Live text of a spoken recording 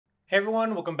Hey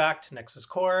everyone, welcome back to Nexus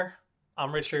Corps.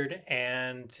 I'm Richard,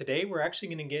 and today we're actually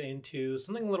going to get into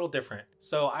something a little different.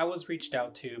 So I was reached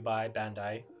out to by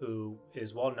Bandai, who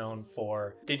is well known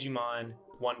for Digimon,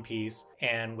 One Piece,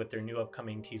 and with their new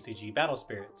upcoming TCG Battle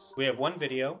Spirits. We have one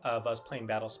video of us playing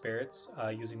Battle Spirits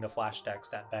using the flash decks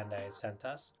that Bandai has sent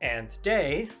us. And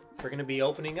today we're going to be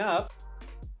opening up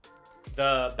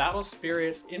the Battle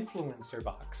Spirits Influencer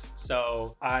box.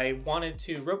 So I wanted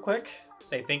to real quick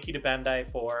say thank you to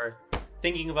Bandai for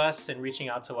thinking of us and reaching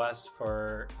out to us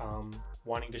for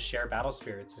wanting to share Battle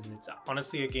Spirits. And it's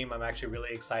honestly a game I'm actually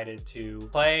really excited to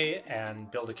play and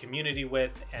build a community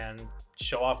with and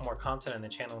show off more content on the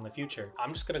channel in the future.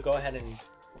 I'm just gonna go ahead and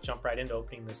jump right into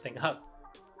opening this thing up.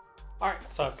 All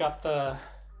right, so I've got the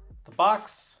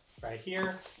box right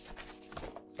here.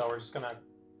 So we're just gonna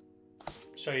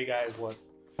show you guys what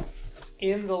is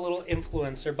in the little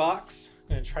influencer box.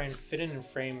 I'm gonna try and fit it in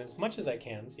frame as much as I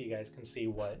can so you guys can see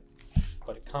what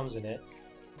it comes in it.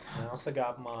 And I also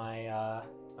got my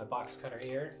my box cutter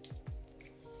here.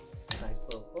 Nice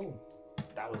little, oh,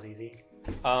 that was easy.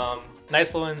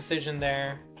 Nice little incision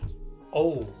there.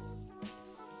 Oh,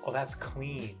 that's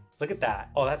clean. Look at that.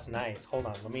 Oh, that's nice. Hold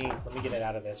on, let me get it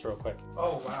out of this real quick.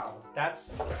 Oh wow,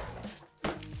 that's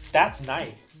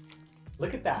nice.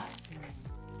 Look at that.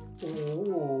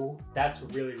 Ooh, that's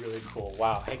really cool.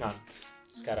 Wow, hang on.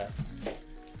 Just gotta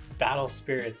Battle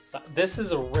Spirits. This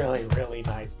is a really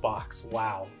nice box.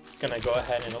 Wow. Gonna go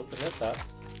ahead and open this up.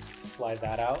 Slide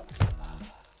that out.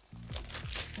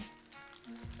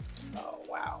 Oh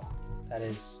wow. That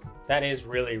is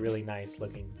really nice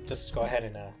looking. Just go ahead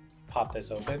and pop this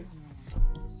open.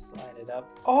 Slide it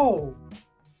up. Oh,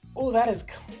 that is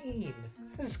clean.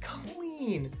 That is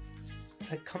clean.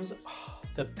 It comes. Oh,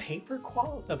 the paper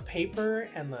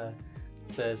and the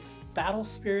Battle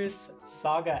Spirits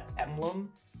Saga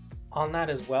emblem on that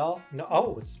as well. No,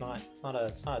 oh, it's not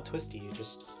a twisty. You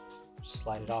just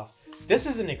slide it off. This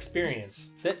is an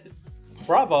experience.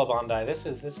 Bravo, Bandai. This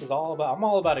is all about. I'm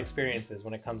all about experiences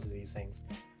when it comes to these things.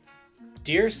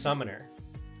 Dear Summoner,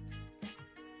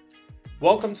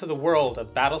 welcome to the world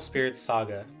of Battle Spirits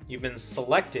Saga. You've been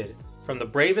selected from the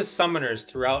bravest summoners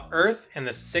throughout Earth and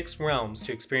the 6 realms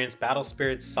to experience Battle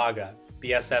Spirits Saga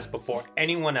BSS before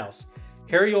anyone else.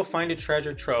 Here you'll find a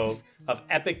treasure trove of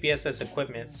epic BSS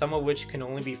equipment, some of which can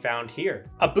only be found here.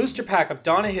 A booster pack of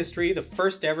Dawn of History, the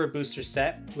first ever booster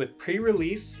set, with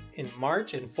pre-release in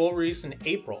March and full release in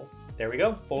April. There we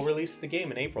go, full release of the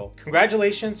game in April.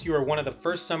 Congratulations, you are one of the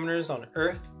first summoners on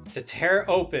Earth to tear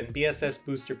open BSS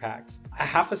booster packs. A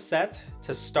half a set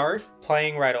to start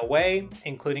playing right away,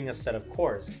 including a set of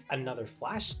cores. Another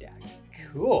flash deck,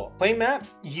 cool. Playmat,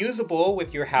 usable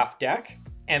with your half deck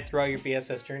and throughout your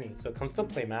BSS journey. So it comes to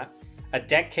the playmat. A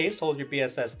deck case to hold your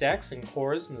BSS decks and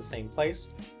cores in the same place.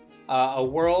 A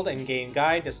world and game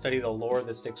guide to study the lore of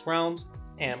the 6 realms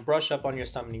and brush up on your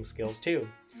summoning skills too.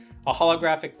 A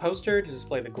holographic poster to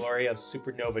display the glory of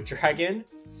Supernova Dragon,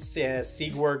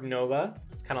 Sigurd Nova.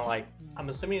 It's kind of like, I'm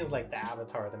assuming it's like the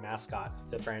avatar, the mascot of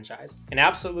the franchise. An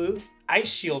absolute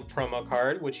Ice Shield promo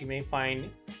card, which you may find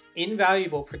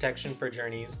invaluable protection for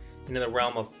journeys into the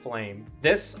realm of flame.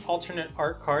 This alternate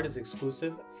art card is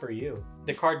exclusive for you.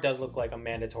 The card does look like a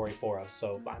mandatory 4 of,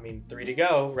 so I mean 3 to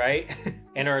go, right?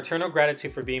 And our eternal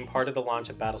gratitude for being part of the launch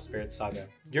of Battle Spirits Saga.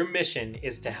 Your mission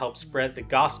is to help spread the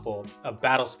gospel of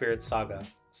Battle Spirits Saga.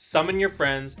 Summon your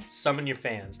friends, summon your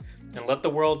fans, and let the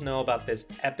world know about this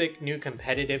epic new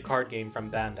competitive card game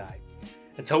from Bandai.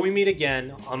 Until we meet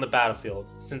again on the battlefield,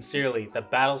 sincerely, the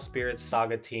Battle Spirits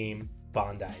Saga team,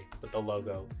 Bandai, with the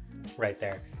logo right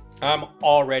there. I'm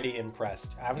already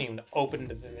impressed. I haven't even opened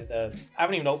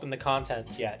the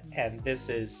contents yet, and this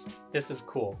is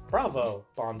cool. Bravo,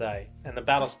 Bandai and the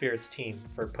Battle Spirits team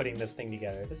for putting this thing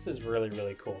together. This is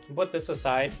really cool. Put this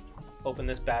aside, open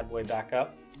this bad boy back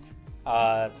up.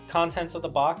 Contents of the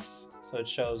box. So it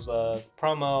shows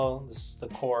promo, the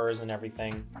cores and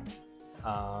everything.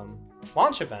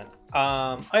 Launch event.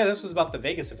 Oh yeah, this was about the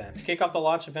Vegas event. To kick off the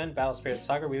launch event, Battle Spirits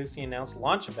Saga recently announced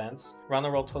launch events around the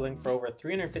world totaling for over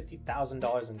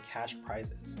 $350,000 in cash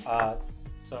prizes.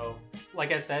 So,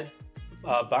 like I said,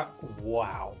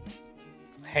 wow.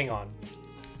 Hang on.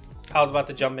 I was about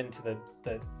to jump into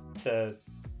the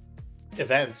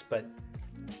events, but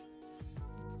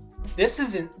this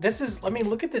is, let me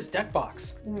look at this deck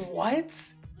box. What?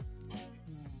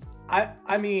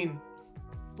 I mean,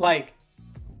 like,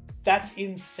 that's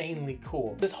insanely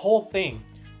cool. This whole thing,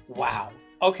 wow.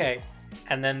 Okay,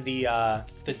 and then the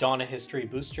Dawn of History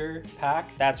booster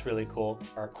pack, that's really cool.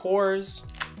 Our cores,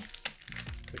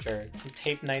 which are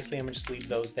taped nicely. I'm gonna just leave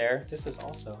those there. This is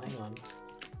also, hang on.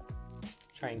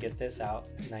 Try and get this out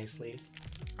nicely.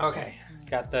 Okay,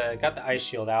 got the ice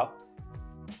shield out.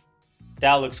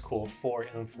 That looks cool for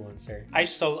influencer.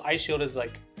 So ice shield is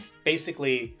like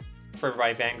basically for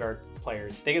Vanguard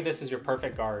players. Think of this as your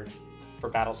perfect guard for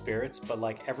Battle Spirits, but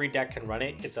like every deck can run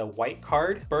it. It's a white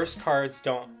card. Burst cards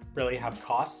don't really have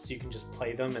costs. You can just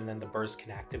play them and then the burst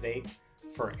can activate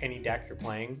for any deck you're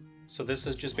playing. So this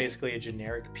is just basically a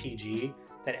generic PG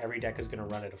that every deck is going to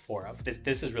run at a 4 of.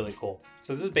 This is really cool.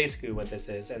 So this is basically what this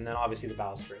is. And then obviously the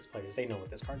Battle Spirits players, they know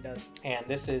what this card does. And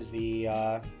this is the,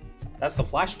 that's the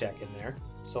flash deck in there.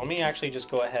 So let me actually just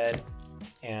go ahead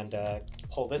and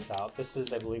pull this out. This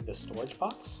is, I believe, the storage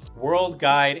box. World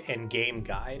Guide and Game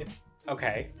Guide.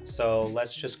 Okay, so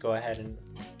let's just go ahead and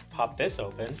pop this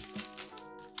open.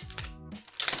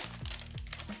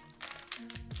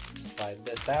 Slide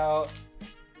this out.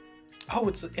 Oh,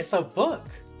 it's a book.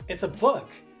 It's a book.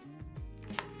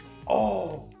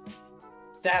 Oh,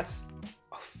 that's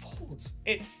folds.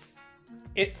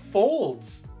 It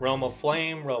folds. Realm of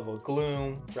Flame, Realm of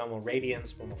Gloom, Realm of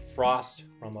Radiance, Realm of Frost,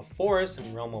 Realm of Forest,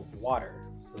 and Realm of Water.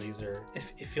 So these are, it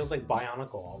feels like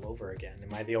Bionicle all over again.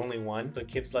 Am I the only one? So it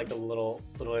gives like a little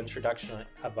introduction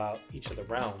about each of the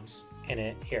realms in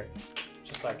it. Here,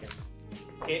 just so I can,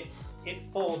 it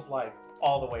folds like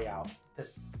all the way out.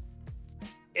 This,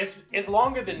 it's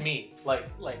longer than me. Like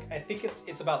I think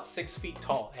it's about 6 feet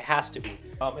tall. It has to be.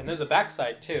 And there's a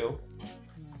backside too.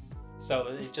 So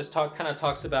it just kind of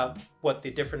talks about what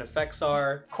the different effects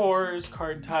are, cores,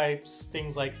 card types,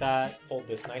 things like that. Fold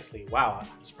this nicely. Wow,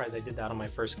 I'm surprised I did that on my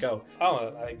first go.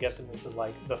 Oh, I guess this is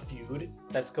like the feud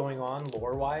that's going on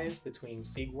lore-wise between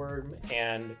Siegwurm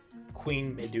and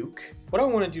Queen Miduk. What do I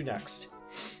want to do next?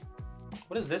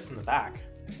 What is this in the back?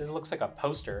 This looks like a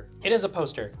poster. It is a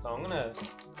poster. So I'm gonna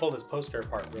pull this poster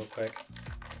apart real quick.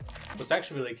 What's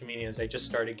actually really convenient is I just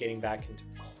started getting back into,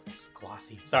 oh, it's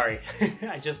glossy. Sorry,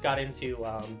 I just got into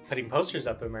putting posters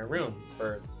up in my room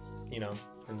for, you know,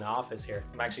 in the office here.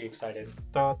 I'm actually excited.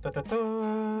 Da, da, da,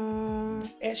 da.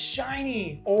 It's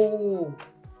shiny. Oh,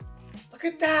 look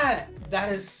at that.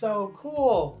 That is so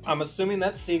cool. I'm assuming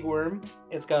that's Siegwurm.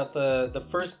 It's got the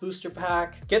first booster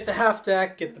pack. Get the half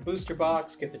deck, get the booster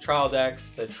box, get the trial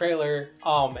decks, the trailer.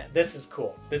 Oh man, this is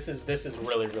cool. This is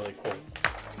really, really cool.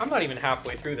 I'm not even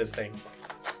halfway through this thing.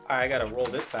 I gotta roll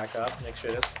this back up, make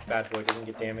sure this bad boy doesn't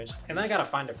get damaged. And then I gotta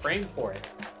find a frame for it.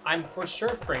 I'm for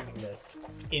sure framing this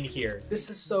in here. This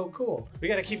is so cool. We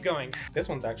gotta keep going. This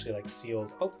one's actually like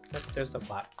sealed. Oh, there's the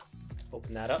flap.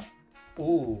 Open that up.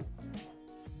 Ooh,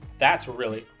 that's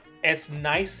really, it's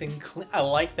nice and clean. I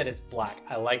like that it's black.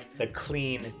 I like the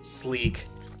clean, sleek.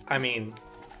 I mean,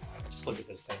 just look at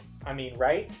this thing. I mean,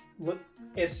 right? Look,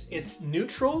 it's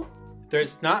neutral.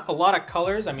 There's not a lot of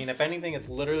colors. I mean, if anything, it's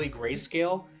literally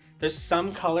grayscale. There's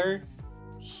some color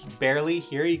barely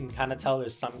here. You can kind of tell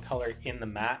there's some color in the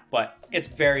mat, but it's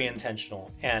very intentional.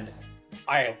 And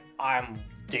I'm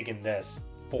digging this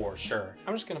for sure.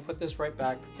 I'm just gonna put this right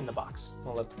back in the box.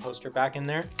 I'll let the poster back in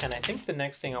there. And I think the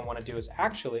next thing I wanna do is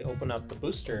actually open up the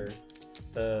booster,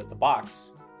 the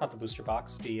box. Not the booster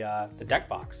box, the deck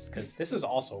box, because this is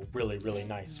also really, really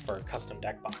nice for a custom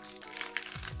deck box.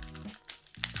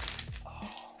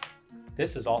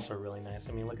 This is also really nice.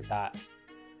 I mean, look at that.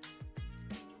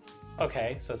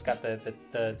 Okay, so it's got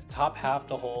the top half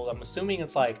to hold. I'm assuming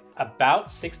it's like about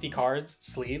 60 cards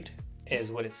sleeved is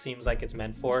what it seems like it's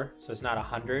meant for. So it's not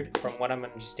 100. From what I'm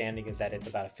understanding is that it's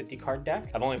about a 50 card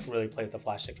deck. I've only really played with the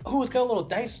flash deck. Oh, it's got a little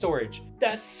dice storage.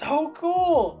 That's so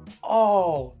cool.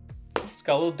 Oh, it's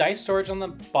got a little dice storage on the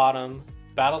bottom.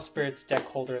 Battle Spirits deck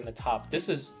holder in the top. This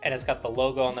is, and it's got the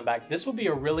logo on the back. This would be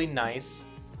a really nice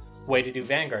way to do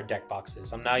Vanguard deck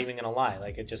boxes. I'm not even gonna lie,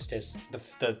 like it just is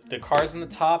the cards on the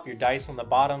top, your dice on the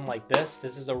bottom like this.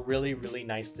 This is a really, really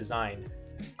nice design.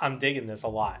 I'm digging this a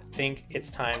lot. I think it's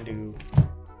time to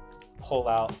pull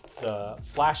out the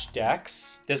flash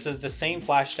decks. This is the same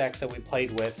flash decks that we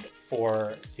played with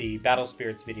for the Battle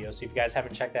Spirits video. So if you guys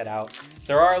haven't checked that out,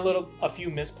 there are a few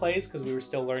misplays because we were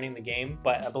still learning the game,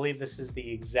 but I believe this is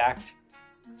the exact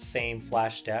same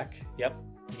flash deck. Yep,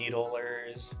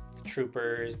 Needlers,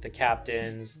 troopers, the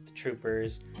captains, the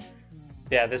troopers.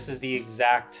 Yeah, this is the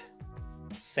exact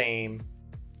same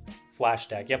flash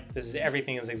deck. Yep,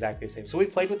 everything is exactly the same. So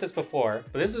we've played with this before,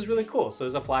 but this is really cool. So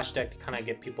there's a flash deck to kind of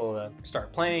get people to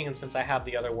start playing, and since I have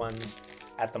the other ones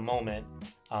at the moment,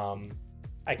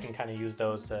 I can kind of use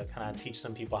those to kind of teach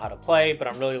some people how to play, but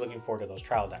I'm really looking forward to those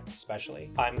trial decks especially.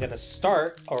 I'm gonna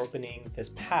start opening this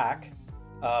pack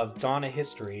of Dawn of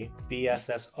History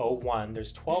BSS 01.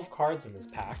 There's 12 cards in this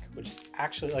pack, which is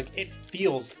actually like, it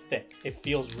feels thick. It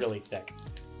feels really thick.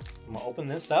 I'm gonna open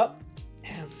this up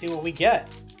and see what we get.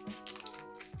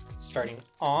 Starting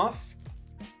off,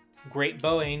 Great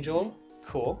Bow Angel,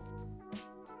 cool.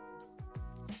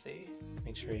 Let's see,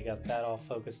 make sure you got that all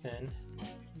focused in.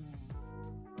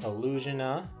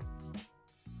 Illusiona.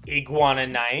 Iguana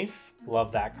Knife,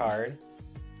 love that card.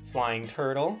 Flying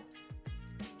Turtle.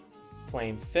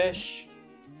 Flame Fish.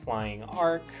 Flying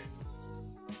Arc.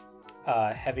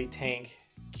 Heavy Tank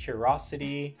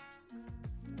Curiosity.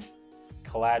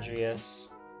 Caladrius.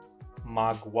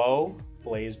 Magwo,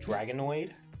 Blaze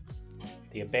Dragonoid.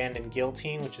 The Abandoned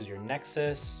Guillotine, which is your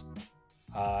Nexus.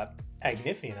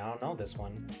 Agnifian, I don't know this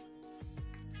one.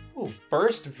 Ooh,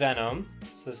 Burst Venom.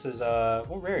 So this is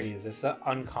what rarity is this?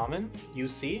 Uncommon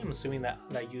UC. I'm assuming that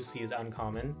UC is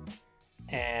uncommon.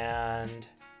 And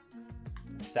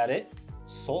is that it?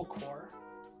 Soul Core.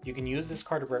 You can use this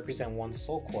card to represent one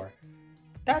Soul Core.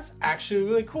 That's actually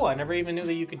really cool. I never even knew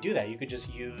that you could do that. You could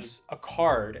just use a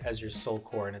card as your Soul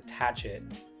Core and attach it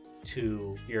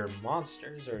to your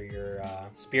monsters or your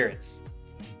spirits.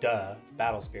 Duh,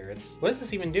 Battle Spirits. What does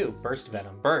this even do? Burst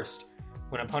Venom. Burst.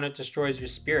 When an opponent destroys your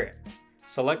spirit,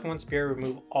 select one spirit,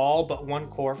 remove all but one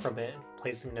core from it, and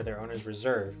place them into their owner's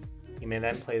reserve. You may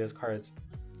then play this card's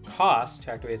cost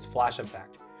to activate its flash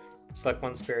effect. Select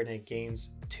one spirit and it gains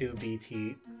 2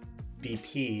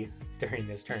 BP during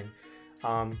this turn.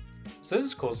 So this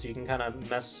is cool. So you can kind of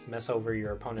mess over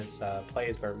your opponent's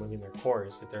plays by removing their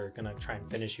cores if they're gonna try and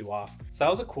finish you off. So that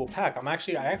was a cool pack. I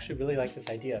actually really like this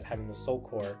idea of having the Soul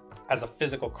Core as a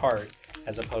physical card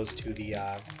as opposed to the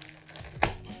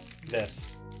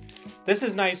this. This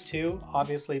is nice too,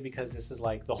 obviously, because this is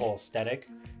like the whole aesthetic.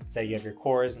 Is that you have your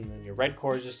cores and then your red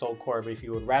core is your Soul Core. But if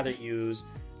you would rather use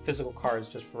physical cards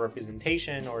just for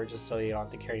representation or just so you don't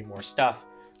have to carry more stuff,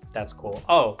 that's cool.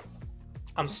 Oh,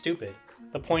 I'm stupid.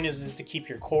 The point is to keep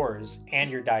your cores and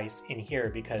your dice in here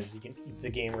because the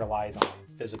game relies on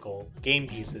physical game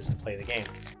pieces to play the game.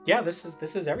 Yeah, this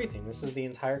is everything. This is the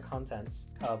entire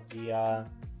contents of the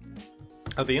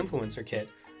influencer kit.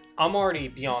 I'm already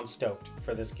beyond stoked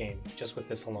for this game just with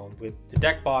this alone. With the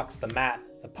deck box, the mat,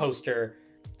 the poster,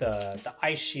 the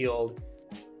ice shield,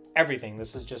 everything.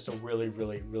 This is just a really,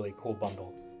 really, really cool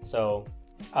bundle. So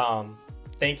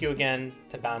thank you again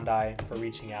to Bandai for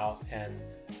reaching out and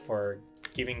for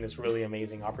giving this really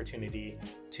amazing opportunity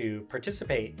to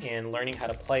participate in learning how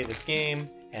to play this game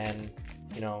and,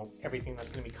 you know, everything that's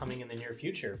going to be coming in the near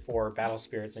future for Battle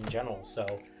Spirits in general. So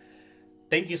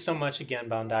thank you so much again,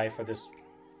 Bandai, for this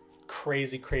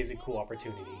crazy, crazy cool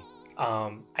opportunity.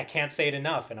 I can't say it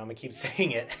enough and I'm gonna keep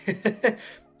saying it.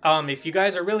 If you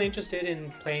guys are really interested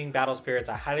in playing Battle Spirits,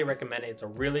 I highly recommend it. It's a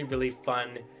really, really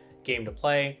fun game to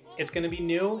play. It's gonna be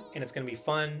new and it's gonna be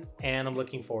fun and I'm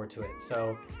looking forward to it.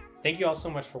 So thank you all so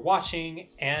much for watching,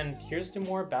 and here's to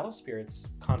more Battle Spirits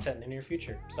content in the near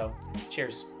future. So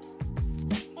cheers.